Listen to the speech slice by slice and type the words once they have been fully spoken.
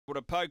put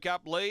a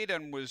poke-up lead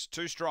and was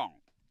too strong.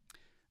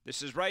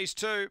 This is race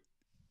 2.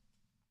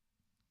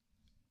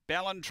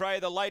 Ballantrae,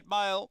 the late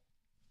male.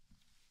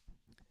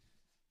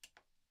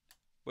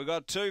 We've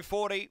got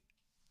 240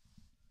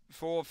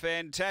 for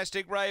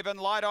Fantastic Raven.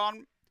 Light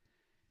on.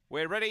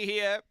 We're ready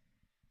here.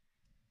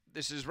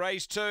 This is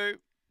race 2.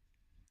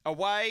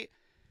 Away.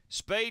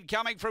 Speed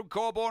coming from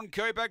Corborn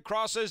Cooper,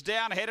 crosses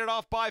down, headed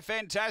off by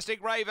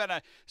Fantastic Raven.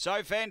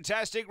 So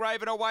Fantastic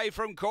Raven away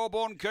from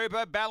Corborn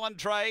Cooper,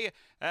 Ballantrae,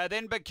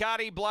 then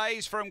Bacardi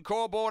Blaze from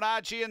Corborn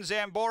Archie and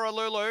Zambora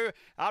Lulu.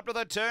 Up to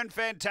the turn,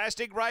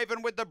 Fantastic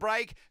Raven with the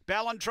break.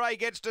 Ballantrae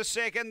gets to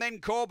second, then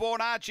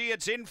Corborn Archie.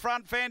 It's in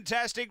front,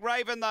 Fantastic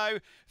Raven though.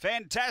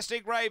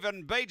 Fantastic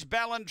Raven beats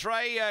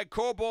Ballantrae,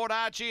 Corborn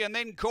Archie and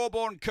then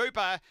Corborn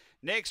Cooper.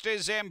 Next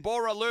is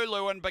Zambora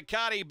Lulu and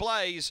Bacardi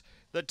Blaze.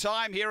 The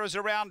time here is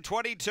around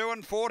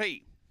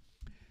 22:40.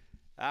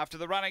 After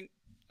the running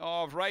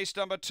of race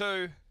number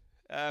 2,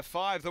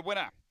 5 the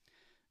winner,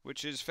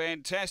 which is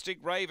Fantastic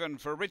Raven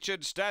for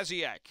Richard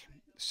Stasiak,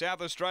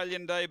 South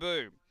Australian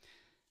debut.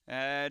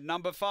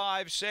 Number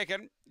 5,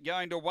 second,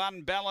 going to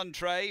 1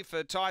 Ballantrae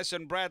for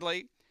Tyson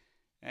Bradley.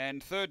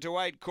 And 3rd to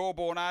 8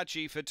 Corborn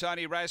Archie for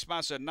Tony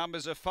Rasmussen.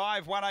 Numbers are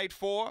 5, 1, 8,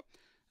 4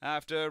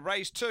 after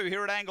race 2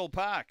 here at Angle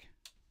Park.